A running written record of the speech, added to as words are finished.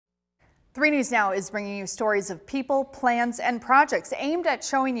3 News Now is bringing you stories of people, plans, and projects aimed at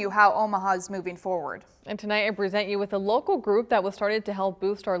showing you how Omaha is moving forward. And tonight I present you with a local group that was started to help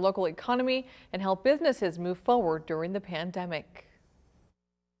boost our local economy and help businesses move forward during the pandemic.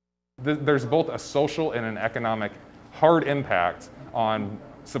 There's both a social and an economic hard impact on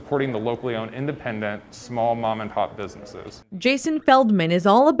supporting the locally owned independent small mom and pop businesses. Jason Feldman is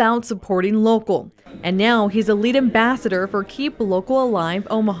all about supporting local, and now he's a lead ambassador for Keep Local Alive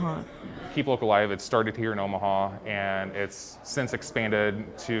Omaha. Keep Local Alive, it started here in Omaha, and it's since expanded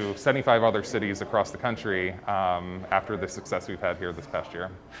to 75 other cities across the country after the success we've had here this past year.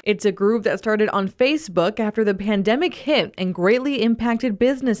 It's a group that started on Facebook after the pandemic hit and greatly impacted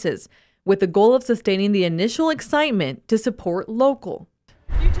businesses, with the goal of sustaining the initial excitement to support local.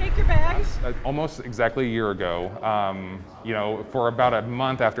 You take your bags? Almost exactly a year ago, for about a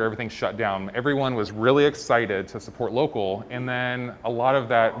month after everything shut down, everyone was really excited to support local. And then a lot of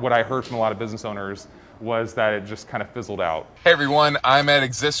that, what I heard from a lot of business owners, was that it just kind of fizzled out. Hey everyone, I'm at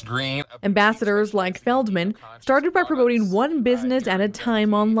Exist Green. Ambassadors like Feldman started by promoting one business at a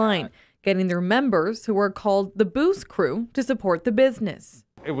time online, getting their members, who are called the Boost Crew, to support the business.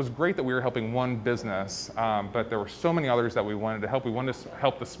 It was great that we were helping one business, but there were so many others that we wanted to help. We wanted to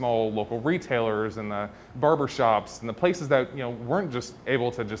help the small local retailers and the barber shops and the places that weren't just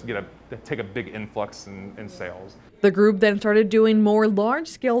able to just take a big influx in sales. The group then started doing more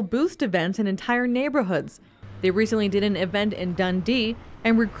large-scale boost events in entire neighborhoods. They recently did an event in Dundee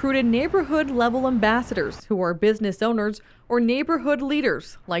and recruited neighborhood-level ambassadors who are business owners or neighborhood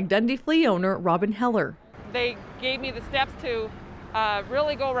leaders, like Dundee Flea owner Robin Heller. They gave me the steps to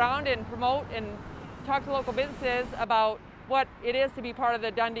really go around and promote and talk to local businesses about what it is to be part of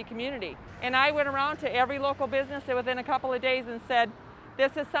the Dundee community. And I went around to every local business within a couple of days and said,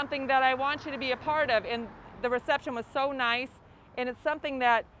 this is something that I want you to be a part of. And the reception was so nice, and it's something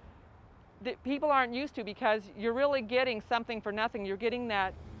that people aren't used to, because you're really getting something for nothing. You're getting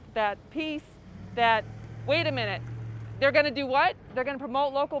that piece that, wait a minute, they're going to do what? They're going to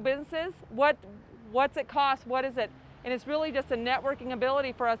promote local businesses? What's it cost? What is it? And it's really just a networking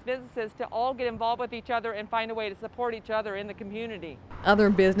ability for us businesses to all get involved with each other and find a way to support each other in the community.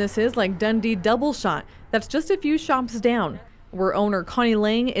 Other businesses like Dundee Double Shot, that's just a few shops down, where owner Connie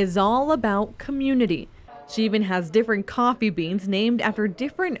Lang is all about community. She even has different coffee beans named after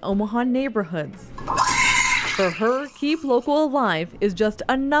different Omaha neighborhoods. For her, Keep Local Alive is just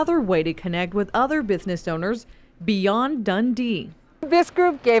another way to connect with other business owners beyond Dundee. This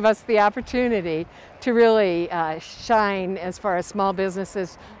group gave us the opportunity to really shine as far as small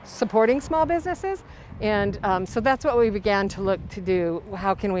businesses, supporting small businesses. And so that's what we began to look to do.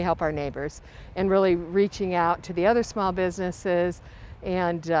 How can we help our neighbors? And really reaching out to the other small businesses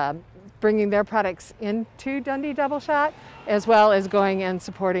and bringing their products into Dundee Double Shot, as well as going and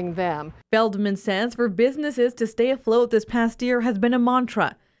supporting them. Feldman says for businesses to stay afloat this past year has been a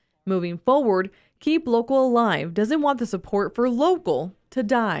mantra. Moving forward, Keep Local Alive doesn't want the support for local to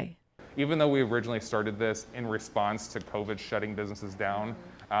die. Even though we originally started this in response to COVID shutting businesses down,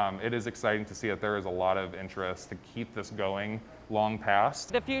 it is exciting to see that there is a lot of interest to keep this going long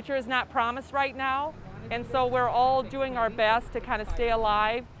past. The future is not promised right now, and so we're all doing our best to kind of stay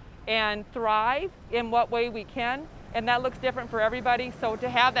alive and thrive in what way we can, and that looks different for everybody. So to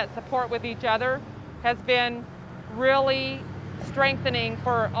have that support with each other has been really strengthening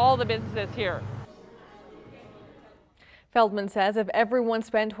for all the businesses here. Feldman says if everyone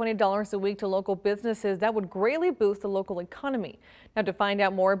spent $20 a week to local businesses, that would greatly boost the local economy. Now, to find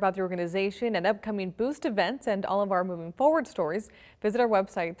out more about the organization and upcoming Boost events and all of our moving forward stories, visit our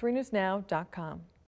website, 3newsnow.com.